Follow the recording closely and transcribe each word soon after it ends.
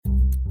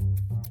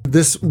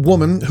this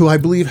woman who I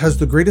believe has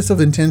the greatest of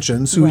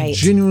intentions, who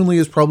genuinely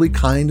is probably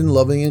kind and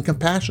loving and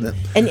compassionate.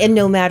 And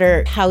no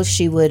matter how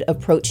she would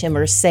approach him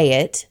or say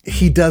it,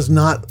 he does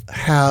not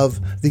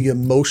have the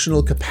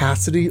emotional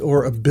capacity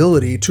or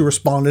ability to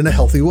respond in a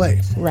healthy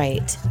way.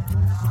 Right.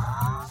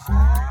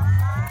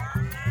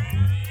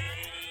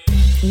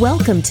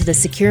 Welcome to the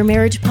Secure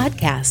Marriage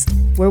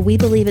Podcast, where we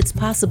believe it's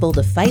possible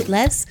to fight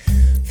less,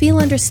 feel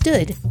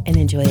understood, and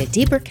enjoy a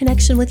deeper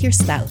connection with your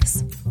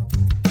spouse.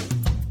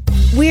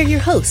 We're your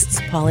hosts,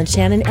 Paul and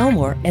Shannon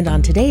Elmore, and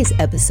on today's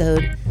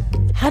episode,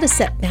 how to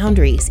set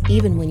boundaries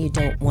even when you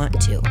don't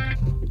want to.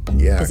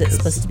 Yeah. Is it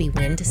supposed to be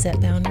when to set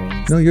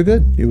boundaries? No, you're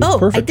good. It was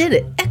perfect. I did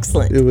it.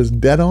 Excellent. It was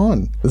dead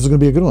on. This is going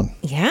to be a good one.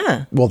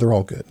 Yeah. Well, they're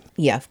all good.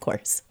 Yeah, of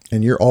course.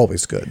 And you're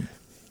always good.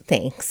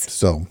 Thanks.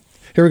 So,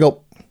 here we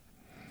go.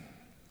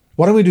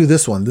 Why don't we do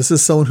this one? This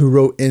is someone who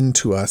wrote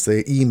into us.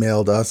 They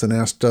emailed us and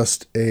asked us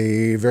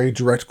a very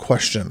direct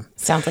question.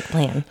 Sounds like a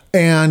plan.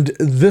 And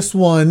this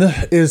one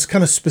is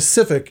kind of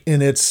specific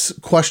in its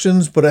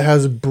questions, but it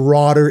has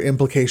broader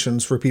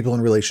implications for people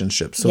in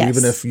relationships. So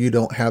even if you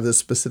don't have this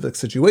specific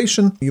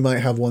situation, you might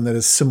have one that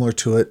is similar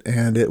to it,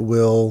 and it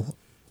will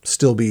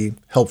still be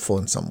helpful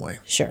in some way.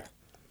 Sure.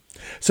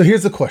 So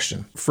here's the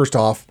question. First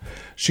off,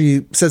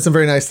 she said some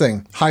very nice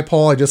thing. Hi,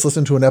 Paul. I just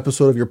listened to an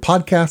episode of your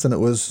podcast and it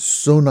was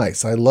so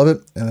nice. I love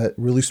it and it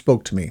really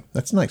spoke to me.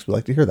 That's nice. We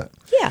like to hear that.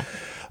 Yeah.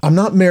 I'm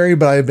not married,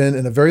 but I've been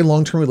in a very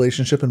long-term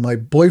relationship and my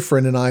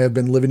boyfriend and I have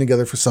been living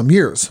together for some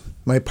years.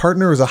 My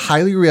partner is a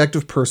highly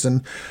reactive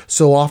person,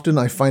 so often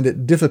I find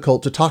it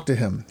difficult to talk to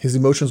him. His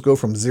emotions go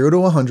from 0 to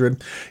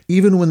 100,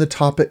 even when the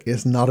topic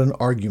is not an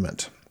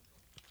argument.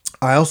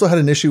 I also had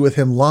an issue with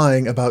him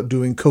lying about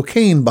doing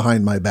cocaine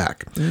behind my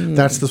back.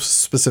 That's the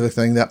specific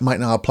thing that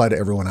might not apply to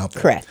everyone out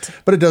there. Correct.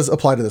 But it does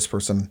apply to this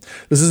person.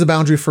 This is a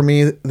boundary for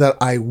me that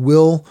I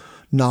will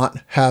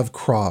not have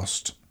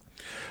crossed.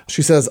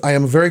 She says, I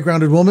am a very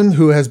grounded woman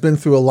who has been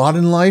through a lot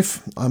in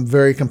life. I'm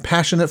very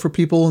compassionate for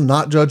people,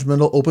 not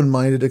judgmental,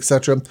 open-minded,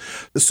 etc.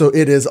 So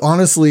it is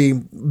honestly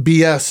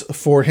BS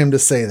for him to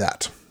say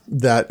that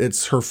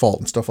it's her fault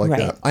and stuff like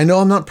that. I know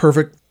I'm not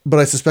perfect, but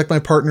I suspect my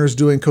partner is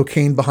doing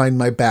cocaine behind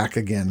my back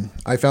again.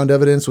 I found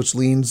evidence which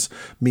leans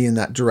me in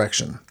that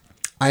direction.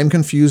 I am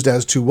confused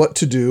as to what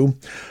to do.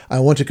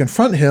 I want to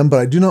confront him, but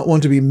I do not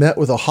want to be met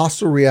with a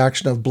hostile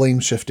reaction of blame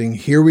shifting,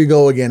 here we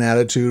go again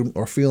attitude,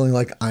 or feeling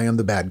like I am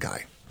the bad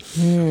guy.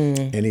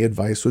 Any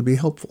advice would be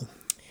helpful.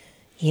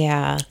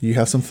 Yeah. You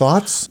have some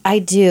thoughts? I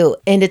do.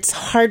 And it's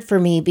hard for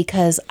me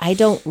because I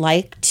don't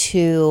like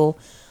to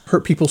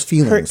hurt people's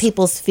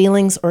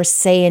feelings or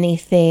say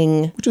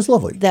anything, which is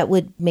lovely, that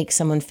would make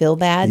someone feel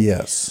bad.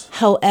 Yes.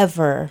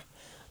 However,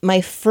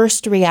 my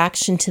first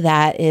reaction to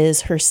that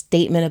is her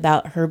statement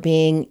about her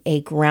being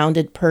a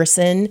grounded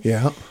person.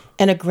 Yeah.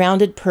 And a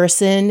grounded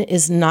person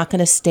is not going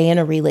to stay in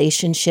a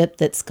relationship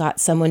that's got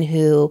someone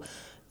who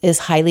is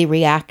highly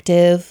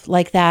reactive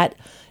like that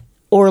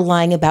or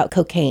lying about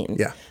cocaine.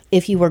 Yeah.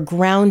 If you were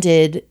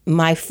grounded,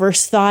 my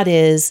first thought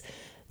is,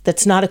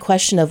 that's not a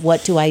question of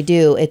what do I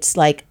do. It's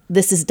like,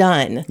 this is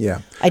done. Yeah.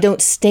 I don't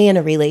stay in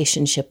a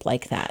relationship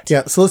like that.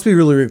 Yeah. So let's be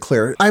really, really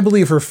clear. I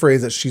believe her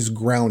phrase that she's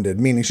grounded,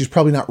 meaning she's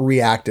probably not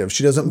reactive.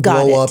 She doesn't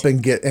blow up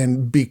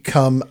and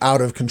become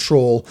out of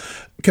control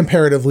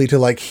comparatively to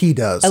like he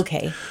does.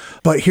 Okay.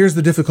 But here's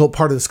the difficult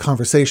part of this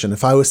conversation.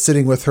 If I was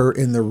sitting with her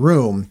in the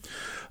room,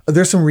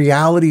 there's some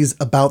realities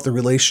about the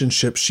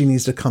relationship she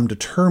needs to come to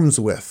terms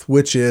with,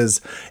 which is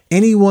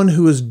anyone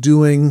who is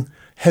doing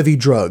heavy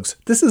drugs.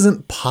 This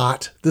isn't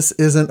pot. This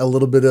isn't a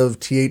little bit of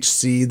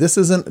THC. This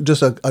isn't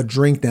just a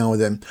drink now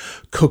and then.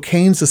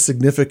 Cocaine's a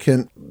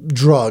significant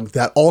drug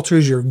that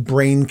alters your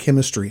brain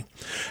chemistry.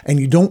 And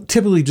you don't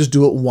typically just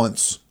do it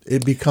once.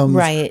 It becomes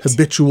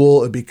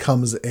habitual. It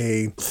becomes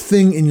a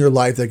thing in your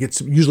life that gets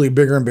usually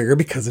bigger and bigger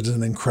because it is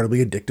an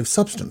incredibly addictive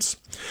substance.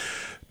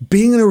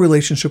 Being in a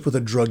relationship with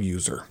a drug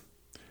user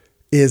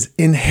is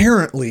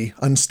inherently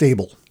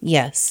unstable.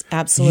 Yes,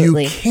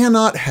 absolutely. You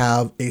cannot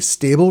have a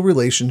stable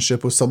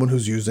relationship with someone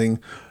who's using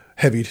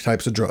heavy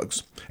types of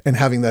drugs and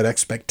having that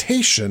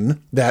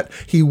expectation that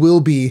he will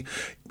be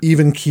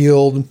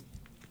even-keeled,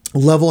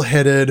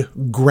 level-headed,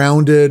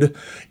 grounded,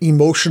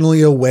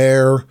 emotionally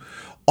aware.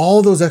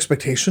 All those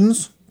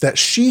expectations that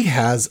she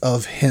has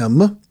of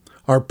him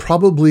are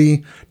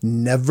probably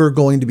never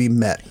going to be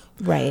met.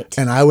 Right.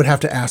 And I would have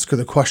to ask her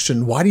the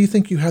question, why do you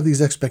think you have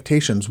these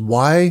expectations?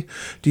 Why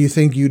do you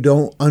think you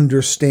don't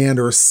understand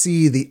or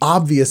see the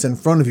obvious in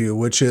front of you,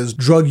 which is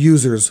drug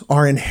users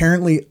are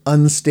inherently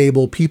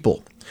unstable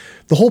people?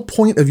 The whole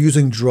point of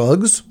using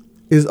drugs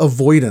is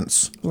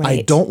avoidance. Right.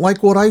 I don't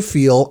like what I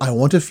feel. I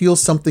want to feel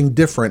something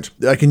different.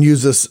 I can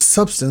use this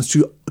substance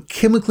to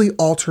chemically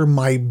alter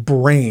my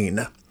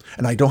brain,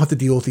 and I don't have to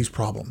deal with these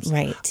problems.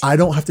 Right. I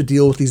don't have to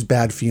deal with these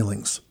bad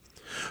feelings.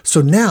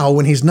 So now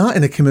when he's not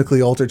in a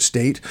chemically altered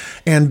state,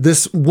 and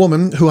this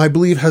woman who I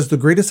believe has the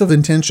greatest of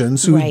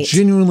intentions, who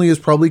genuinely is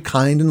probably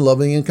kind and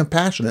loving and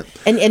compassionate.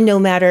 And no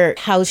matter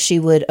how she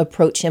would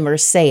approach him or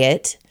say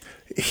it,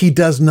 he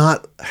does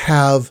not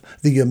have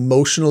the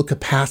emotional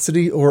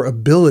capacity or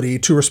ability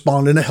to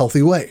respond in a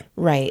healthy way.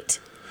 Right.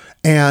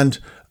 And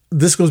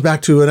this goes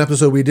back to an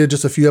episode we did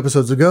just a few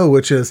episodes ago,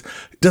 which is,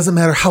 it doesn't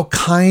matter how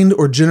kind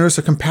or generous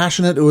or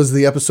compassionate. It was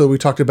the episode we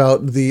talked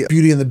about the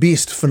Beauty and the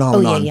Beast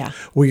phenomenon,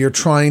 where you're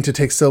trying to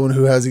take someone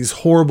who has these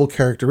horrible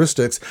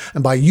characteristics,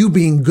 and by you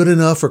being good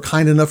enough or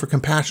kind enough or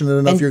compassionate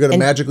enough, you're going to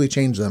magically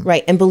change them.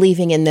 Right. And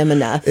believing in them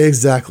enough.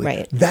 Exactly.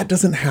 Right. That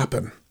doesn't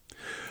happen.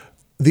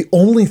 The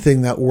only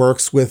thing that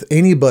works with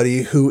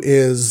anybody who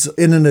is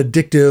in an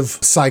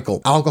addictive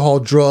cycle, alcohol,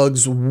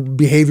 drugs,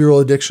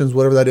 behavioral addictions,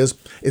 whatever that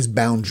is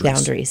boundaries.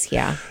 Boundaries,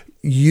 yeah.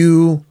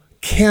 You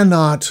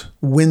cannot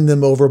win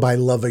them over by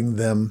loving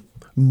them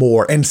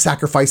more and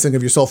sacrificing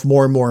of yourself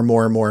more and more and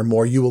more and more and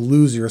more. You will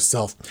lose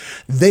yourself.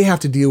 They have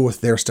to deal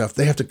with their stuff.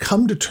 They have to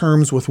come to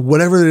terms with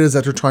whatever it is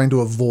that they're trying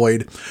to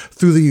avoid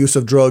through the use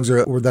of drugs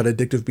or that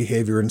addictive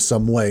behavior in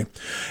some way.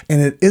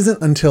 And it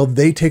isn't until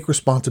they take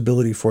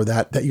responsibility for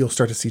that you'll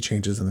start to see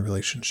changes in the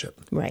relationship.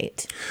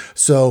 Right.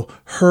 So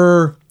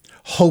her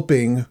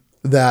hoping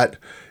that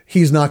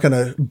he's not going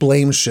to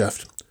blame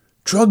shift.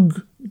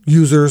 Drug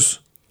users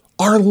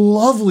are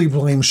lovely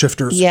blame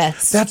shifters.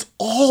 Yes. That's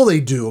all they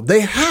do.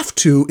 They have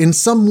to, in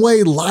some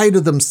way, lie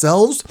to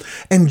themselves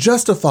and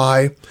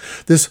justify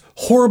this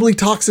horribly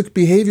toxic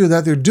behavior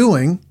that they're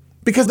doing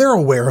because they're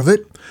aware of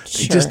it.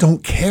 They just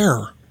don't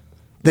care.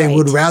 They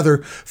would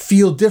rather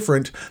feel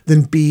different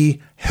than be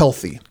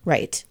healthy.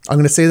 Right. I'm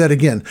going to say that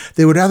again.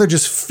 They would rather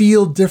just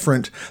feel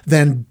different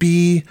than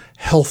be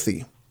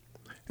healthy.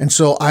 And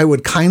so I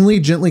would kindly,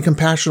 gently,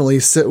 compassionately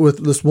sit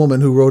with this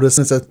woman who wrote us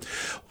and said,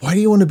 why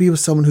do you want to be with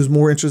someone who's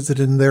more interested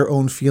in their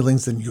own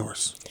feelings than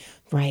yours?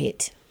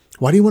 Right.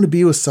 Why do you want to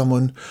be with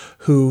someone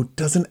who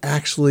doesn't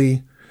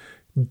actually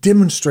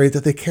demonstrate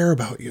that they care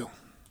about you?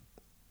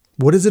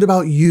 What is it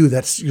about you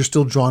that you're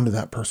still drawn to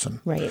that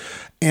person? Right.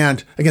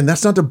 And again,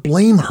 that's not to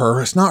blame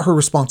her. It's not her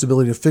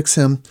responsibility to fix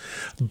him,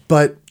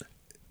 but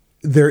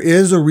there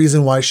is a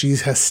reason why she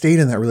has stayed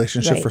in that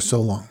relationship for so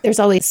long. There's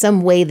always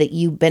some way that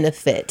you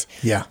benefit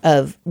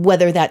of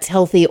whether that's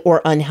healthy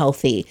or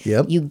unhealthy.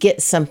 Yep. You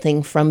get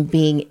something from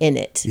being in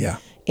it. Yeah.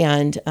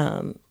 And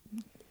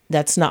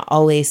that's not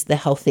always the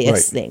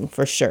healthiest thing,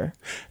 for sure.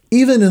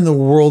 Even in the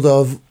world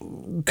of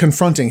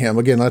confronting him,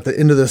 again, at the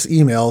end of this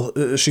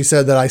email, she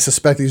said that I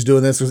suspect he's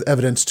doing this. There's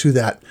evidence to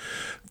that.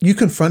 You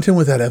confront him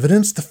with that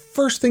evidence, the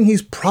first thing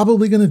he's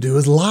probably going to do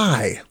is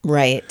lie.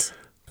 Right.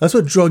 That's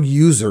what drug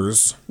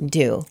users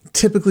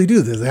typically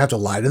do. They have to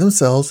lie to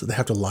themselves. They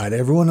have to lie to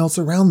everyone else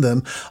around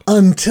them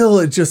until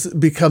it just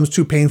becomes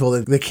too painful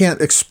that they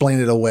can't explain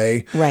it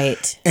away.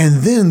 Right.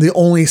 And then the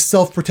only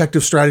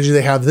self-protective strategy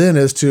they have then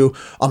is to,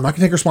 I'm not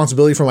going to take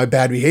responsibility for my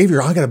bad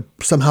behavior. I got to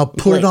somehow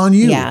put it on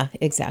you. Yeah,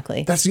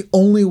 exactly. That's the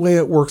only way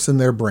it works in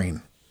their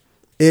brain.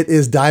 It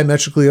is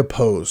diametrically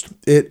opposed.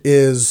 It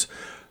is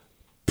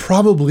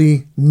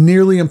probably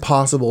nearly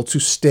impossible to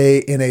stay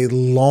in a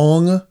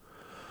long-lasting,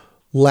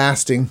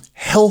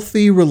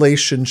 healthy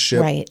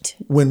relationship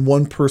when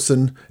one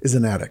person is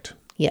an addict.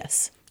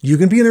 Yes. You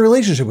can be in a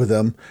relationship with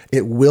them.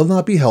 It will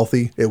not be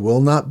healthy. It will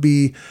not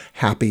be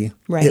happy.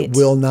 Right. It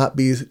will not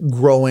be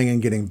growing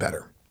and getting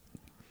better.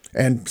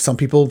 And some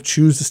people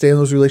choose to stay in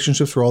those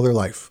relationships for all their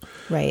life.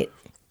 Right.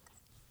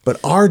 But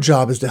our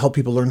job is to help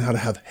people learn how to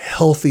have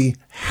healthy,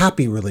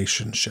 happy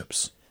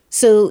relationships.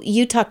 So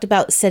you talked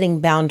about setting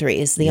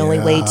boundaries. The only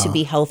way to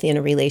be healthy in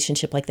a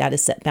relationship like that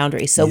is set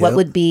boundaries. So what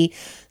would be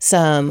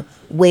some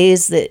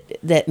ways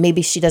that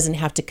maybe she doesn't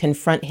have to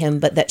confront him,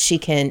 but that she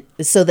can,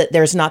 so that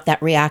there's not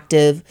that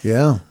reactive,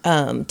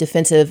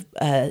 defensive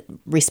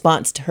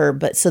response to her,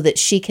 but so that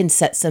she can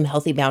set some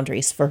healthy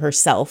boundaries for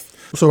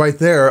herself? So right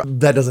there,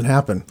 that doesn't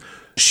happen.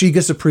 She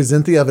gets to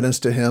present the evidence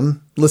to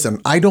him.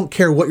 Listen, I don't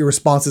care what your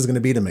response is going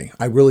to be to me.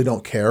 I really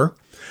don't care.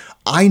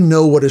 I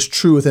know what is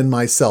true within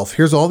myself.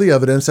 Here's all the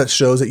evidence that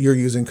shows that you're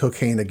using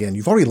cocaine again.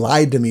 You've already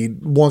lied to me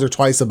once or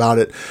twice about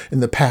it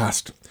in the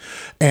past.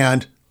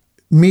 And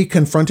me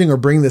confronting or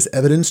bringing this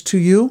evidence to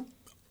you,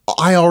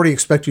 I already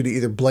expect you to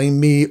either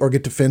blame me or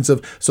get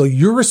defensive. So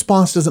your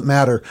response doesn't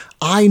matter.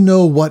 I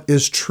know what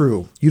is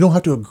true. You don't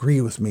have to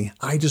agree with me.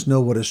 I just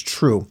know what is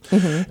true.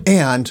 Mm-hmm.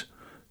 And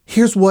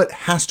here's what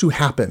has to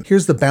happen.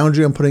 Here's the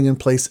boundary I'm putting in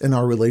place in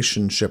our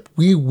relationship.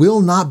 We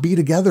will not be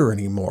together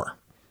anymore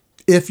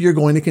if you're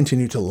going to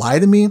continue to lie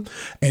to me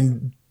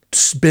and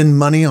spend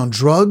money on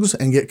drugs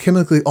and get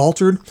chemically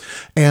altered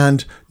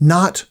and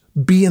not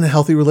be in a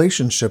healthy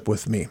relationship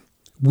with me.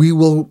 We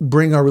will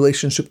bring our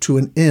relationship to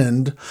an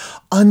end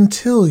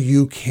until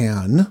you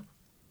can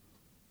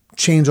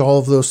change all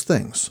of those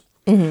things.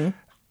 Mm-hmm.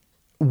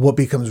 What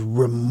becomes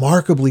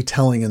remarkably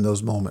telling in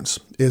those moments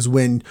is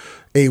when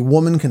a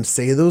woman can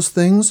say those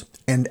things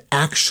and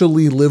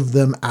actually live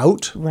them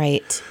out.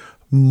 Right.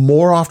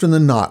 More often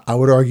than not, I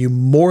would argue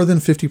more than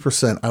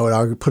 50%, I would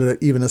argue put it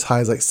even as high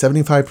as like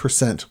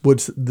 75%, would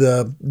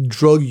the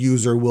drug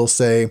user will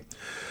say,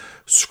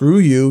 screw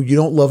you, you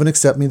don't love and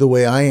accept me the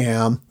way I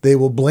am. They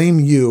will blame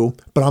you,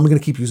 but I'm going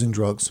to keep using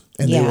drugs.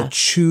 And they will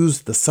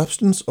choose the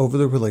substance over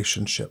the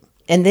relationship.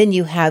 And then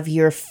you have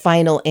your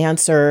final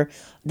answer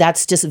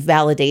that's just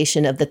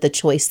validation of that the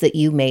choice that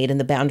you made and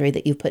the boundary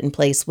that you put in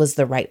place was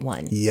the right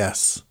one.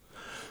 Yes.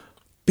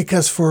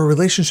 Because for a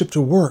relationship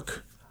to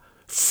work,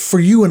 for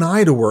you and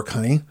I to work,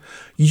 honey,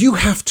 you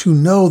have to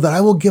know that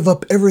I will give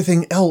up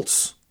everything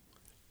else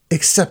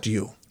except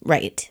you.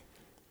 Right.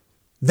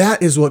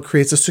 That is what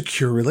creates a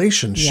secure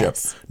relationship.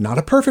 Yes. Not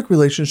a perfect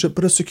relationship,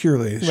 but a secure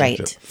relationship.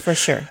 Right. For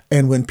sure.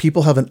 And when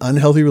people have an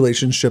unhealthy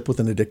relationship with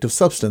an addictive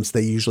substance,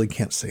 they usually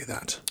can't say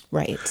that.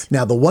 Right.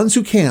 Now, the ones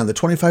who can, the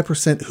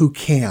 25% who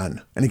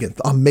can, and again,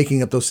 I'm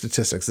making up those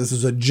statistics. This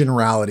is a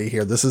generality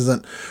here. This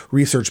isn't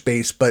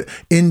research-based, but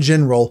in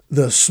general,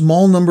 the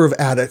small number of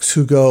addicts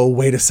who go,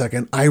 wait a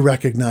second, I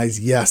recognize,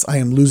 yes, I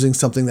am losing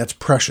something that's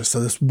precious. So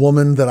this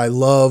woman that I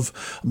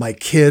love, my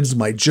kids,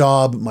 my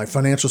job, my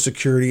financial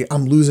security,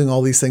 I'm losing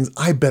all these things.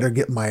 I better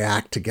get my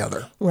act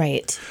together.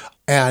 Right.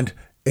 And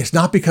it's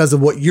not because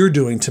of what you're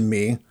doing to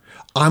me.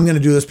 I'm going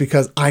to do this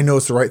because I know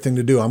it's the right thing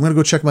to do. I'm going to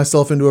go check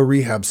myself into a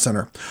rehab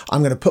center.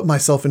 I'm going to put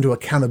myself into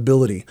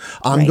accountability.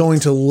 I'm going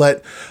to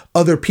let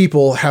other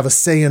people have a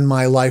say in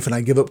my life, and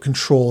I give up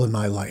control in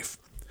my life.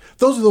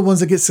 Those are the ones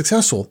that get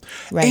successful.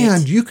 Right.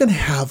 And you can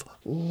have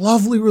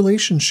lovely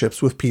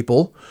relationships with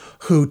people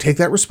who take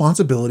that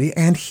responsibility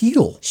and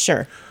heal.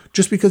 Sure.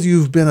 Just because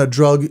you've been a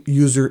drug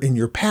user in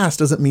your past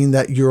doesn't mean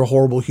that you're a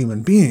horrible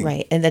human being.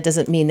 Right. And that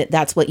doesn't mean that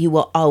that's what you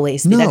will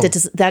always be. No.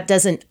 That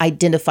doesn't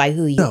identify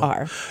who you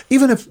are.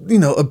 Even if,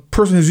 a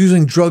person who's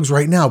using drugs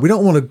right now, we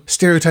don't want to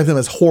stereotype them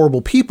as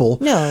horrible people.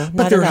 No,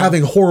 but they're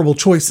having horrible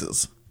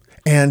choices.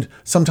 And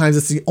sometimes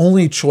it's the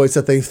only choice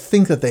that they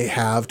think that they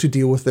have to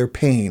deal with their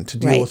pain, to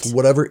deal with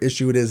whatever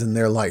issue it is in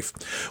their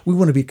life. We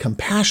want to be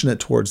compassionate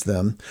towards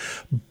them,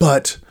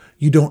 but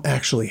you don't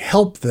actually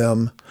help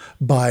them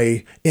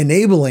by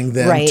enabling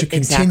them to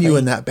continue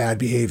in that bad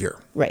behavior.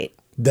 Right.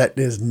 That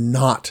is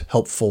not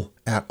helpful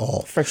at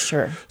all. For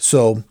sure.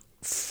 So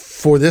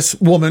for this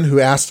woman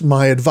who asked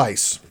my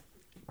advice,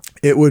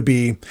 it would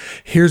be,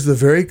 here's the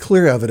very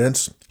clear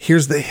evidence.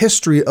 Here's the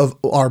history of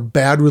our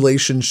bad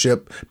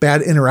relationship,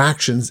 bad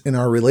interactions in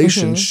our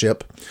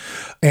relationship.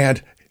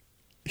 And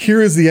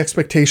here is the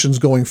expectations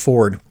going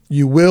forward.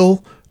 You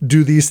will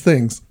do these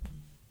things.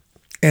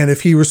 And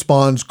if he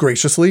responds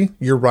graciously,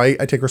 you're right,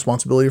 I take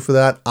responsibility for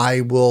that,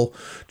 I will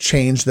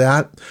change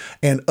that.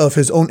 And of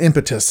his own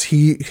impetus,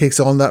 he takes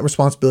on that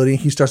responsibility,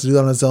 he starts to do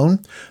that on his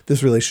own,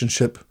 this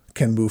relationship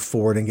can move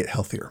forward and get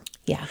healthier.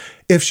 Yeah.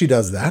 If she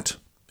does that,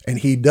 and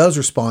he does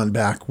respond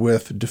back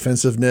with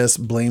defensiveness,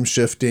 blame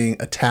shifting,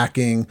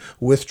 attacking,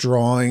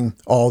 withdrawing,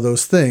 all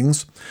those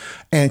things,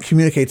 and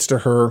communicates to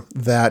her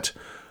that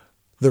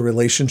the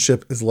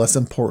relationship is less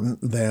important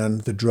than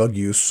the drug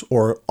use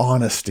or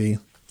honesty,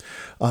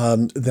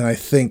 then I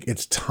think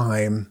it's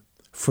time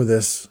for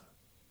this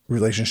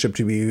relationship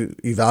to be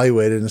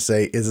evaluated and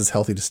say, is this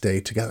healthy to stay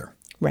together?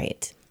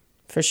 Right.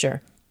 For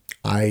sure.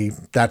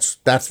 That's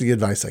the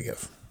advice I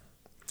give.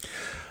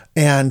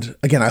 And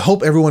again, I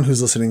hope everyone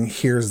who's listening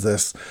hears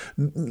this.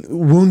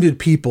 Wounded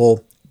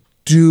people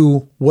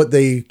do what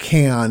they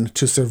can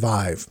to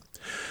survive.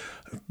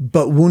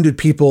 But wounded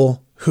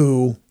people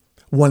who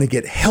want to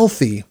get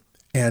healthy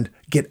and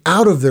get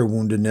out of their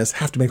woundedness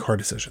have to make hard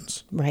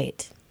decisions.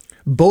 Right.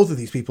 Both of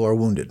these people are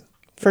wounded.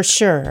 For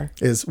sure.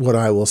 Is what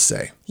I will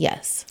say.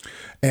 Yes.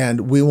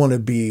 And we want to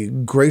be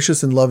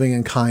gracious and loving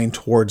and kind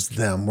towards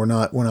them. We're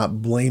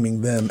not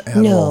blaming them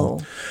at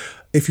all.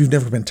 If you've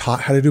never been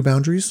taught how to do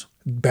boundaries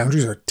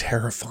are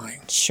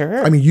terrifying.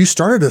 Sure. I mean, you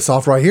started this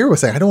off right here with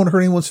saying, I don't want to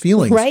hurt anyone's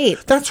feelings. Right.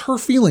 That's her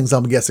feelings,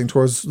 I'm guessing,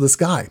 towards this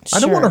guy. I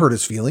don't want to hurt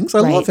his feelings. I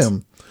love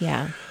him.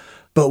 Yeah.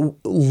 But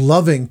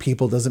loving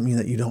people doesn't mean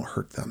that you don't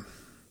hurt them.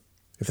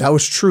 If that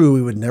was true,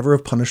 we would never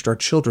have punished our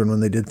children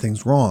when they did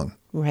things wrong.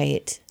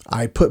 Right.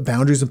 I put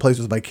boundaries in place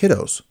with my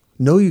kiddos.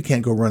 No, you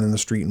can't go run in the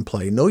street and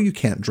play. No, you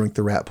can't drink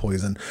the rat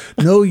poison.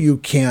 No, you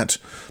can't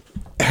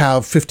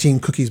have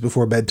 15 cookies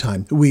before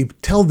bedtime. We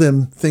tell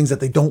them things that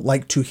they don't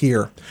like to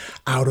hear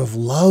out of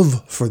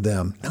love for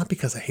them, not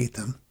because I hate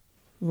them.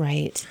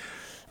 Right.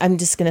 I'm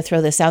just going to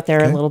throw this out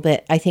there a little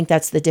bit. I think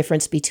that's the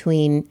difference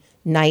between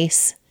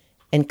nice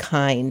and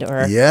kind,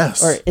 or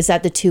is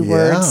that the two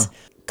words?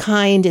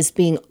 Kind is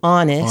being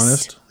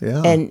honest.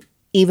 And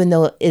even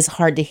though it is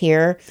hard to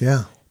hear,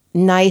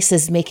 nice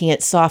is making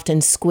it soft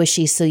and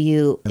squishy, so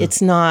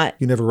it's not...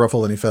 You never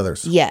ruffle any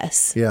feathers.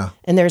 Yes. Yeah.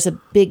 And there's a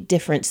big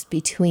difference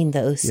between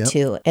those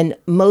two. And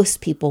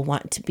most people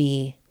want to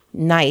be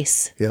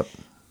nice. Yep.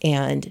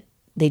 And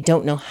they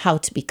don't know how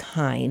to be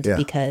kind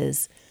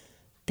because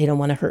they don't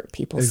want to hurt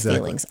people's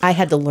feelings. I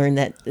had to learn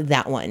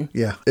that one.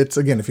 Yeah. It's,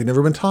 again, if you've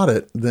never been taught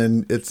it,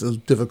 then it's a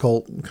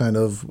difficult kind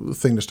of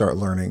thing to start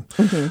learning.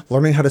 Mm-hmm.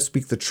 Learning how to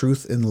speak the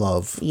truth in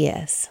love.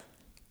 Yes.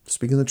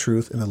 Speaking the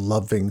truth in a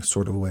loving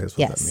sort of way is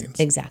what that means. Yes,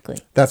 exactly.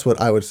 That's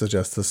what I would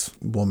suggest this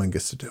woman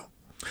gets to do.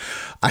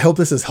 I hope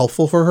this is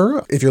helpful for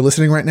her. If you're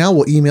listening right now,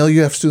 we'll email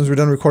you as soon as we're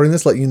done recording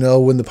this, let you know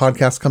when the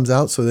podcast comes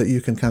out so that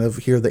you can kind of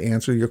hear the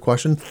answer to your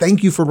question.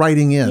 Thank you for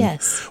writing in.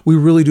 Yes. We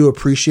really do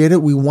appreciate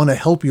it. We want to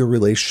help your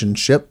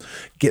relationship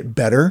get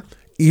better,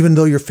 even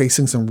though you're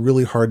facing some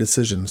really hard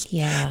decisions.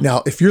 Yeah.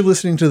 Now, if you're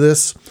listening to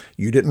this,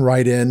 you didn't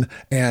write in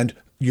and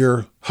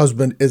your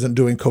husband isn't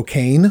doing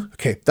cocaine.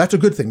 Okay, that's a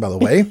good thing, by the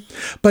way.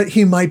 But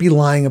he might be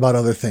lying about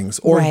other things,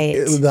 or Right.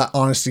 that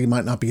honesty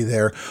might not be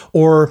there,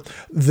 or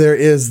there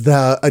is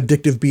the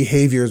addictive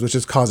behaviors, which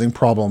is causing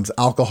problems,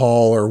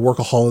 alcohol or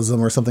workaholism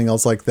or something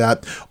else like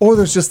that. Or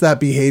there's just that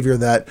behavior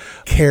that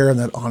care and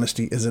that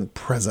honesty isn't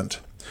present.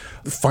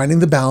 Finding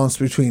the balance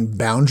between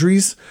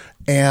boundaries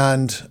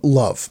and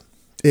love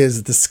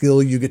is the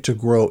skill you get to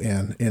grow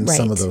in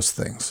some Right. of those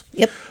things.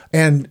 Yep.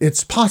 And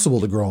it's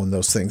possible to grow in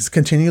those things.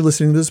 Continue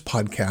listening to this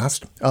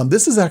podcast.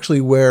 This is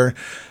actually where,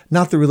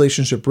 not the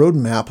relationship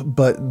roadmap,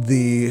 but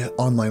the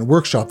online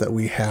workshop that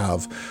we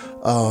have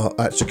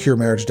at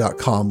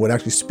securemarriage.com would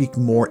actually speak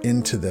more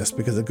into this,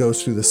 because it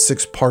goes through the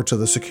 6 parts of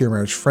the secure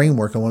marriage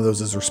framework. And one of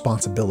those is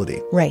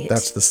responsibility. Right.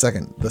 That's the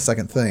second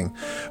thing.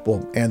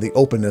 Well, and the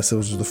openness. It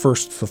was the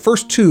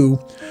first 2.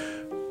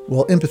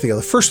 Well, empathy.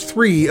 The first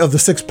 3 of the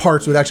 6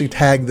 parts would actually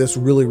tag this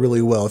really,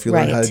 really well if you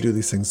learn how Right. to do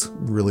these things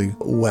really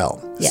well.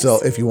 Yes. So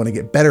if you want to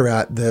get better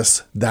at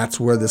this, that's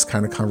where this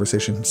kind of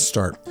conversation can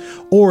start.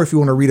 Or if you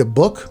want to read a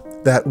book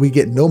that we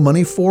get no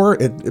money for,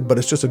 but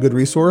it's just a good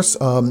resource,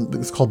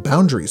 it's called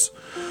Boundaries.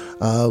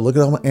 Look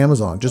it up on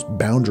Amazon, just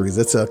Boundaries.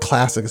 It's a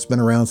classic. It's been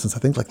around since I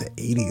think like the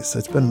 80s.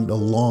 It's been a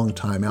long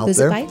time out Who's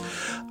there. it by?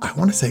 I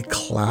want to say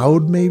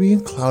Cloud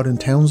and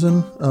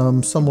Townsend,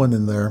 someone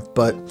in there,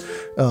 but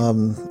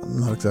I'm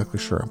not exactly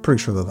sure. I'm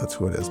pretty sure that that's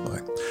who it is by.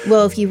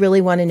 Well, if you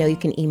really want to know, you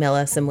can email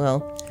us and we'll,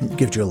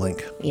 Give you a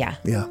link. yeah.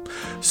 Yeah.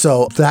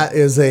 So that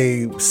is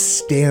a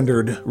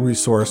standard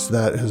resource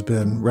that has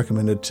been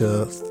recommended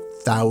to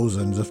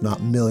thousands, if not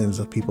millions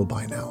of people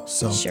by now.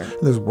 So Sure.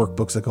 there's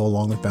workbooks that go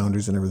along with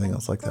Boundaries and everything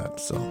else like that.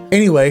 So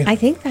anyway, I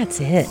think that's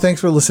it.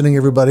 thanks for listening,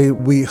 everybody.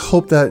 We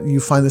hope that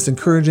you find this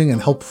encouraging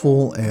and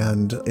helpful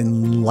and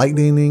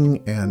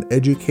enlightening and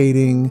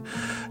educating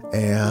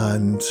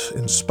and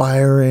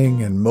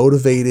inspiring and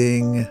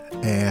motivating.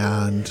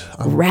 And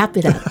Wrap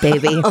it up,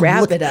 baby.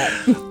 Wrap it up.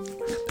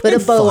 Put a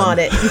bow fun. on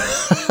it.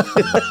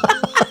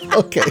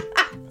 okay.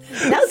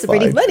 That was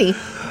pretty Fine. funny.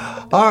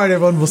 All right,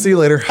 everyone. We'll see you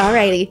later. All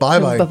righty.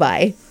 Bye-bye.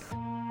 Bye-bye.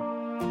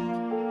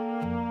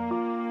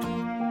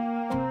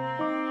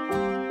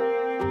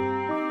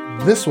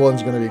 This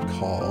one's going to be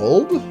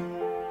called,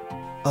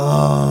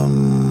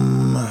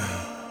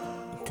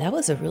 That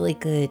was a really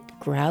good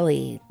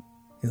growly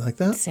you like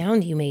that?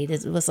 sound you made.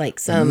 It was like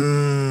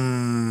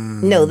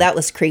some... No, that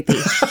was creepy.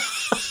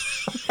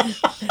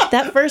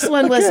 That first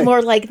one was Okay.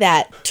 more like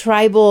that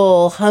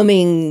tribal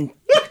humming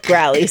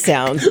growly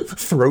sound.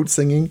 Throat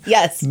singing?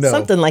 Yes, No.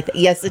 something like that.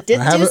 Yes, it did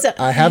do so.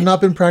 I have not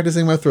been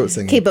practicing my throat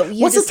singing. Okay, but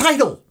you what's just- the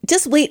title?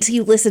 Just wait till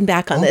you listen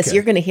back on this. Okay.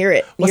 You're going to hear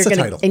it. What's you're the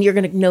gonna, title? And you're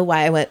going to know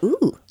why I went,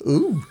 ooh.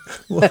 Ooh.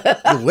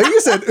 The way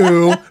you said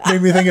ooh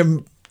made me think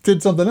it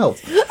did something else.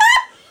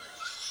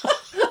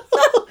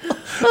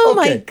 Oh,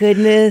 my Okay.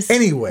 goodness.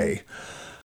 Anyway,